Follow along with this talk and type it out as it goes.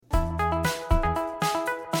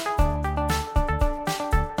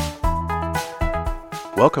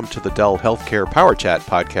Welcome to the Dell Healthcare Power Chat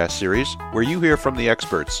podcast series, where you hear from the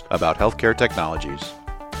experts about healthcare technologies.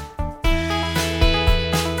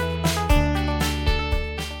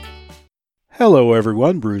 Hello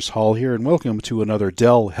everyone, Bruce Hall here, and welcome to another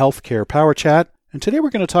Dell Healthcare Power Chat. And today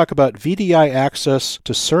we're going to talk about VDI access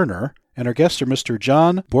to Cerner, and our guests are Mr.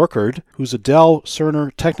 John Borchard, who's a Dell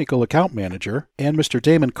Cerner Technical Account Manager, and Mr.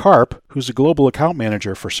 Damon Karp, who's a Global Account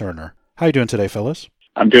Manager for Cerner. How are you doing today, fellas?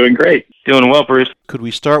 I'm doing great. Doing well, Bruce. Could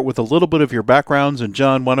we start with a little bit of your backgrounds? And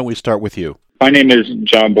John, why don't we start with you? My name is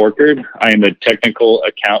John Borchard. I am the Technical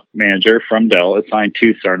Account Manager from Dell, assigned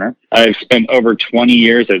to Cerner. I've spent over 20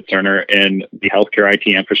 years at Cerner in the healthcare IT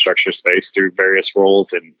infrastructure space through various roles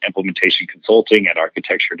in implementation consulting and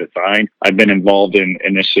architecture design. I've been involved in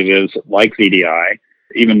initiatives like VDI,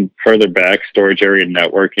 even further back, storage area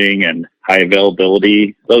networking and high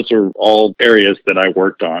availability. Those are all areas that I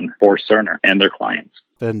worked on for Cerner and their clients.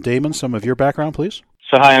 Then Damon, some of your background, please.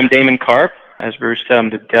 So hi, I'm Damon Karp. As Bruce said,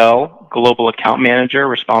 I'm the Dell Global Account Manager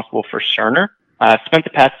responsible for Cerner. I spent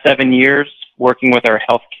the past 7 years working with our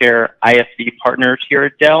healthcare ISV partners here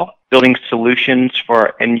at Dell, building solutions for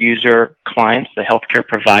our end-user clients, the healthcare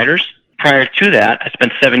providers. Prior to that, I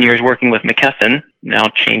spent 7 years working with McKesson, now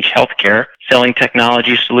Change Healthcare, selling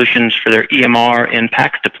technology solutions for their EMR and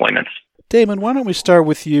PACS deployments. Damon, why don't we start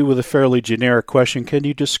with you with a fairly generic question. Can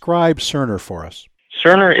you describe Cerner for us?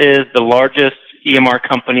 Cerner is the largest EMR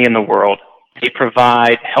company in the world. They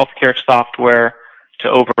provide healthcare software to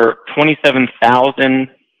over 27,000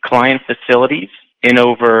 client facilities in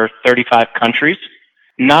over 35 countries.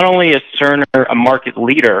 Not only is Cerner a market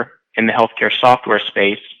leader in the healthcare software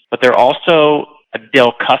space, but they're also a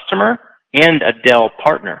Dell customer and a Dell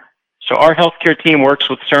partner. So our healthcare team works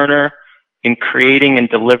with Cerner in creating and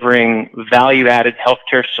delivering value-added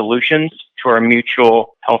healthcare solutions to our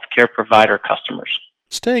mutual healthcare provider customers.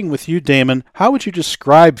 Staying with you, Damon, how would you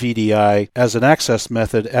describe VDI as an access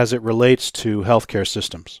method as it relates to healthcare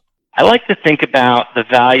systems? I like to think about the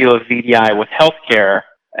value of VDI with healthcare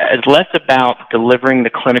as less about delivering the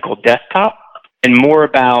clinical desktop and more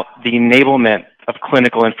about the enablement of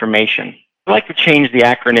clinical information. I like to change the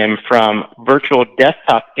acronym from virtual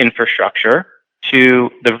desktop infrastructure to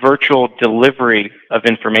the virtual delivery of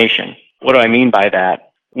information. What do I mean by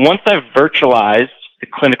that? Once I've virtualized the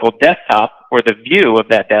clinical desktop or the view of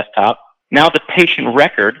that desktop, now the patient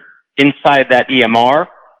record inside that EMR,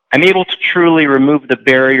 I'm able to truly remove the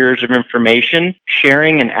barriers of information,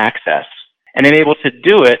 sharing, and access. And I'm able to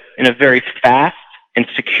do it in a very fast and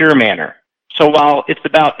secure manner. So while it's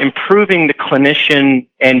about improving the clinician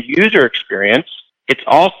and user experience, it's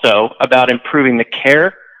also about improving the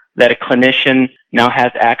care that a clinician now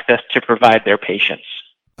has access to provide their patients.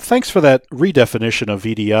 Thanks for that redefinition of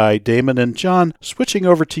VDI, Damon. And John, switching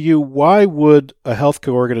over to you, why would a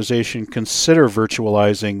healthcare organization consider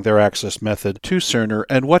virtualizing their access method to Cerner,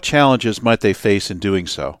 and what challenges might they face in doing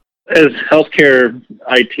so? As healthcare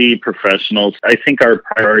IT professionals, I think our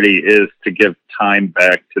priority is to give time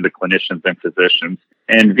back to the clinicians and physicians,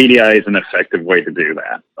 and VDI is an effective way to do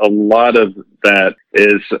that. A lot of that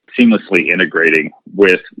is seamlessly integrating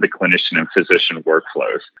with the clinician and physician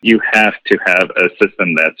workflows. You have to have a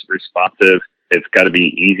system that's responsive. It's got to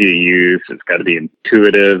be easy to use. It's got to be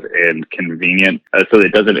intuitive and convenient so that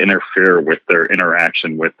it doesn't interfere with their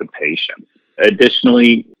interaction with the patient.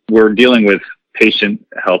 Additionally, we're dealing with patient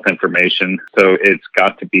health information, so it's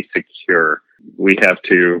got to be secure. We have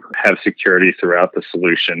to have security throughout the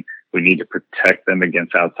solution. We need to protect them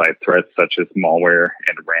against outside threats such as malware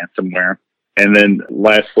and ransomware. And then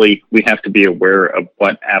lastly, we have to be aware of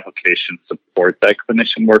what applications support that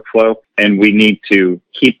clinician workflow, and we need to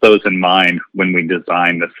keep those in mind when we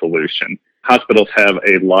design the solution. Hospitals have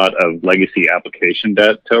a lot of legacy application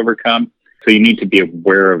debt to overcome, so you need to be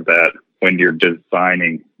aware of that when you're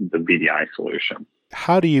designing the VDI solution.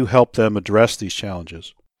 How do you help them address these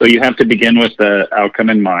challenges? So you have to begin with the outcome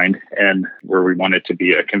in mind and where we want it to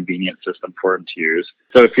be a convenient system for them to use.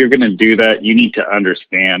 So if you're going to do that, you need to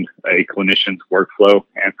understand a clinician's workflow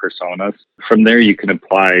and personas. From there, you can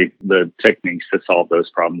apply the techniques to solve those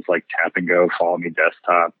problems like Tap and Go, Follow Me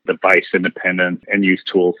Desktop, device independence, and use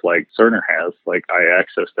tools like Cerner has, like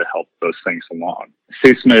iAccess, to help those things along.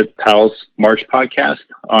 Sue Smith-Powell's March podcast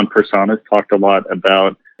on personas talked a lot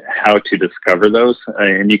about how to discover those,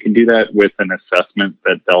 and you can do that with an assessment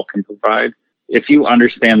that Dell can provide. If you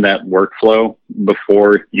understand that workflow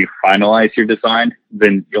before you finalize your design,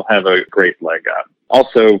 then you'll have a great leg up.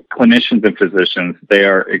 Also, clinicians and physicians, they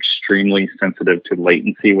are extremely sensitive to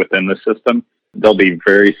latency within the system. They'll be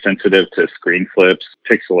very sensitive to screen flips.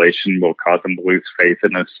 Pixelation will cause them to lose faith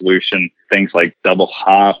in a solution. Things like double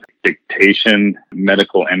hop, dictation,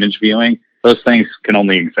 medical image viewing. Those things can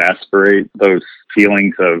only exacerbate those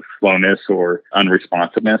feelings of slowness or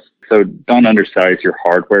unresponsiveness. So don't undersize your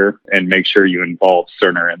hardware and make sure you involve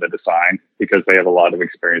Cerner in the design because they have a lot of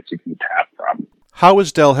experience you can tap from. How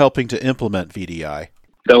is Dell helping to implement VDI?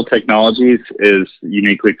 Dell Technologies is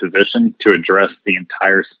uniquely positioned to address the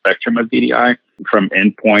entire spectrum of VDI, from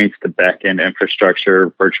endpoints to back-end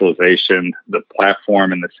infrastructure, virtualization, the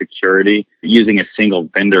platform, and the security, using a single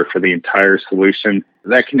vendor for the entire solution.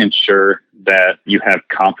 That can ensure that you have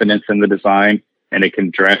confidence in the design, and it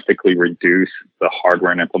can drastically reduce the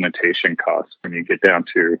hardware and implementation costs when you get down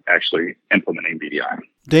to actually implementing VDI.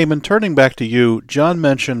 Damon, turning back to you, John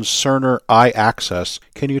mentioned Cerner iAccess.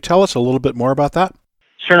 Can you tell us a little bit more about that?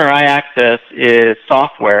 Cerner iAccess is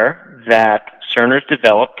software that Cerner's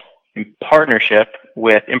developed in partnership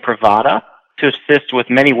with Imprivata to assist with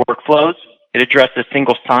many workflows. It addresses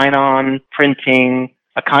single sign-on, printing,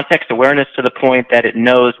 a context awareness to the point that it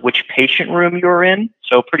knows which patient room you're in,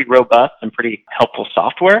 so pretty robust and pretty helpful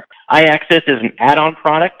software. iAccess is an add-on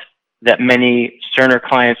product that many Cerner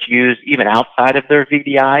clients use even outside of their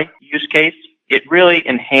VDI use case. It really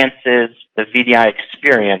enhances the VDI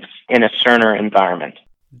experience in a Cerner environment.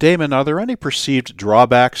 Damon, are there any perceived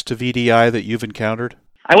drawbacks to VDI that you've encountered?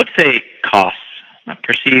 I would say costs.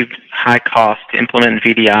 Perceived high cost to implement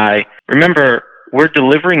VDI. Remember, we're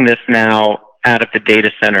delivering this now out of the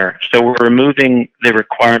data center, so we're removing the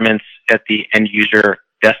requirements at the end user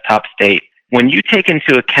desktop state. When you take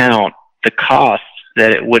into account the costs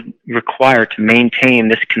that it would require to maintain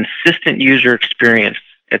this consistent user experience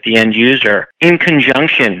at the end user, in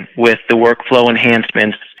conjunction with the workflow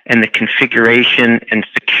enhancements and the configuration and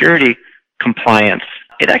security compliance,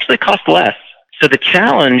 it actually costs less. So the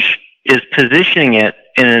challenge is positioning it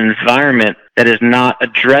in an environment that is not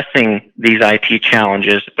addressing these IT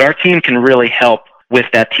challenges. Our team can really help with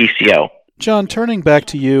that TCO. John, turning back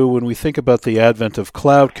to you, when we think about the advent of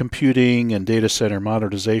cloud computing and data center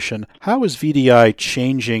modernization, how is VDI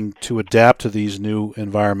changing to adapt to these new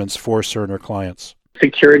environments for Cerner clients?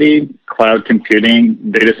 Security, cloud computing,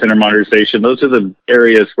 data center modernization, those are the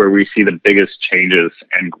areas where we see the biggest changes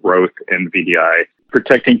and growth in VDI.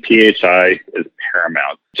 Protecting PHI is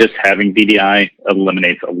paramount. Just having VDI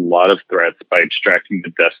eliminates a lot of threats by extracting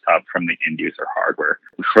the desktop from the end user hardware.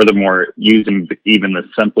 Furthermore, using even the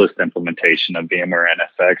simplest implementation of VMware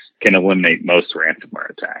NSX can eliminate most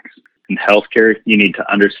ransomware attacks. In healthcare, you need to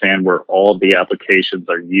understand where all the applications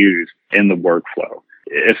are used in the workflow.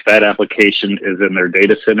 If that application is in their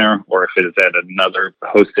data center or if it is at another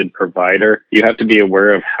hosted provider, you have to be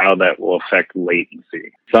aware of how that will affect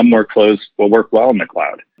latency. Some workflows will work well in the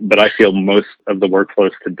cloud, but I feel most of the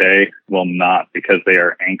workflows today will not because they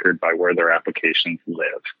are anchored by where their applications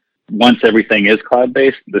live. Once everything is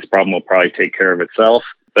cloud-based, this problem will probably take care of itself,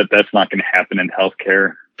 but that's not going to happen in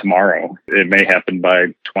healthcare tomorrow. It may happen by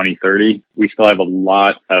 2030. We still have a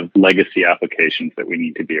lot of legacy applications that we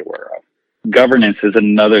need to be aware of. Governance is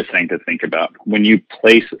another thing to think about. When you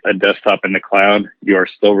place a desktop in the cloud, you are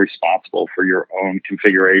still responsible for your own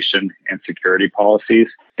configuration and security policies.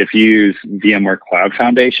 If you use VMware Cloud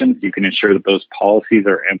Foundation, you can ensure that those policies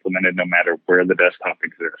are implemented no matter where the desktop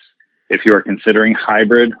exists. If you are considering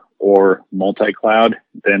hybrid or multi-cloud,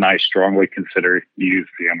 then I strongly consider use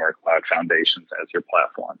VMware Cloud Foundations as your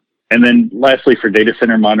platform. And then lastly, for data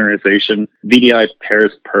center modernization, VDI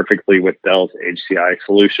pairs perfectly with Dell's HCI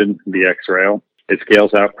solution, VxRail. It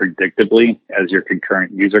scales out predictably as your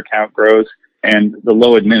concurrent user count grows, and the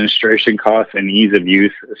low administration costs and ease of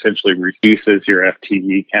use essentially reduces your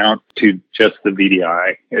FTE count to just the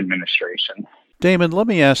VDI administration. Damon, let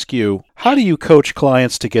me ask you, how do you coach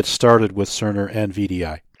clients to get started with Cerner and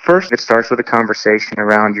VDI? First, it starts with a conversation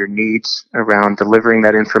around your needs, around delivering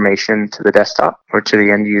that information to the desktop or to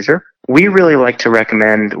the end user. We really like to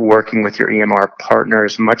recommend working with your EMR partner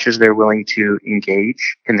as much as they're willing to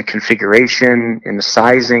engage in the configuration, in the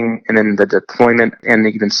sizing, and in the deployment and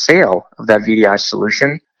even sale of that VDI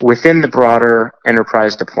solution within the broader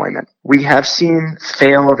enterprise deployment. We have seen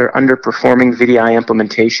failed or underperforming VDI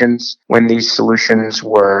implementations when these solutions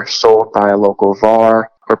were sold by a local VAR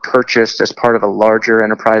or purchased as part of a larger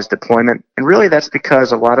enterprise deployment. And really that's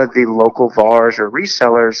because a lot of the local VARs or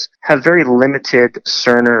resellers have very limited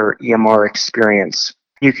Cerner or EMR experience.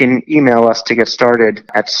 You can email us to get started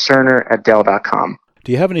at cerner@dell.com.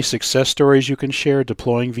 Do you have any success stories you can share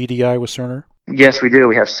deploying VDI with Cerner? Yes, we do.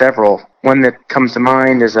 We have several. One that comes to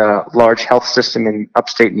mind is a large health system in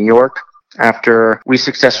upstate New York. After we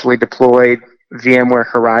successfully deployed VMware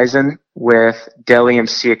Horizon with Dell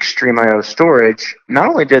EMC Extreme IO storage, not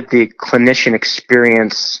only did the clinician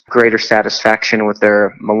experience greater satisfaction with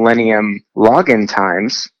their Millennium login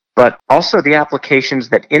times, but also the applications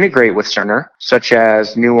that integrate with Cerner, such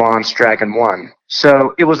as Nuance, Dragon One.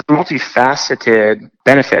 So it was a multifaceted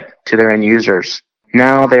benefit to their end users.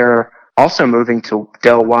 Now they're also moving to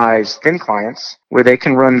Dell Wise thin clients, where they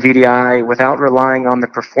can run VDI without relying on the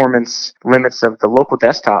performance limits of the local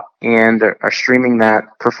desktop and are streaming that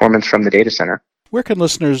performance from the data center. Where can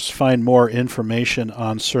listeners find more information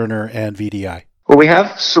on Cerner and VDI? Well, we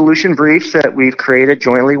have solution briefs that we've created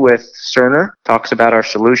jointly with Cerner. Talks about our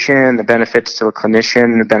solution, the benefits to a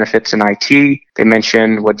clinician, the benefits in IT. They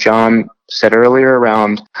mentioned what John said earlier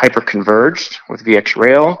around hyper-converged with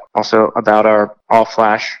VxRail, also about our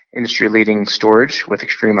all-flash industry-leading storage with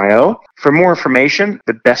XtremIO. For more information,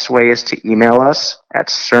 the best way is to email us at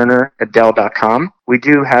cerner@dell.com. We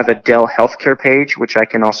do have a Dell Healthcare page, which I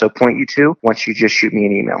can also point you to once you just shoot me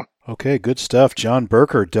an email. Okay, good stuff. John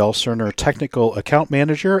Burkert, Dell Cerner Technical Account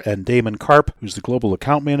Manager, and Damon Karp, who's the Global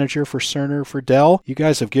Account Manager for Cerner for Dell. You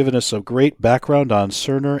guys have given us a great background on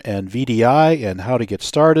Cerner and VDI and how to get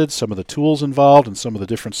started, some of the tools involved, and some of the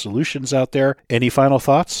different solutions out there. Any final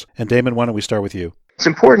thoughts? And Damon, why don't we start with you? It's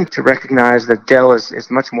important to recognize that Dell is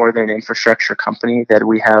much more than an infrastructure company, that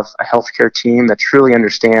we have a healthcare team that truly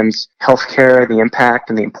understands healthcare, the impact,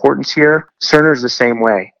 and the importance here. Cerner is the same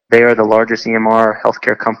way. They are the largest EMR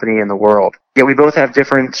healthcare company in the world. Yet we both have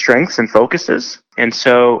different strengths and focuses. And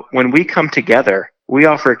so when we come together, we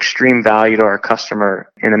offer extreme value to our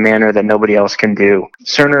customer in a manner that nobody else can do.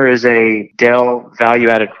 Cerner is a Dell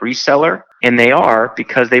value-added reseller, and they are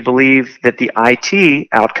because they believe that the IT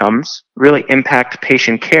outcomes really impact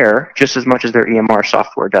patient care just as much as their EMR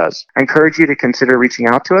software does. I encourage you to consider reaching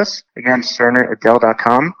out to us. Again,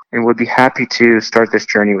 cerner@dell.com, and we'll be happy to start this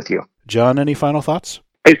journey with you. John, any final thoughts?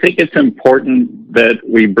 I think it's important that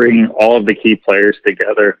we bring all of the key players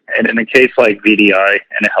together. And in a case like VDI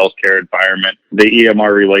in a healthcare environment, the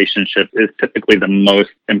EMR relationship is typically the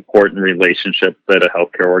most important relationship that a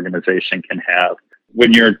healthcare organization can have.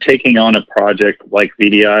 When you're taking on a project like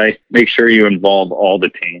VDI, make sure you involve all the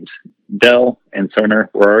teams. Dell and Cerner,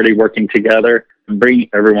 we're already working together. Bring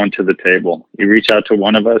everyone to the table. You reach out to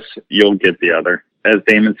one of us, you'll get the other. As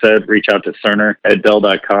Damon said, reach out to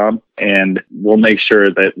cerner@dell.com, and we'll make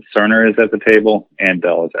sure that Cerner is at the table and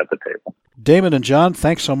Dell is at the table. Damon and John,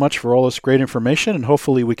 thanks so much for all this great information, and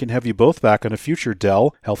hopefully we can have you both back on a future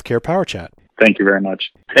Dell Healthcare Power Chat. Thank you very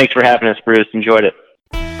much. Thanks for having us, Bruce. Enjoyed it.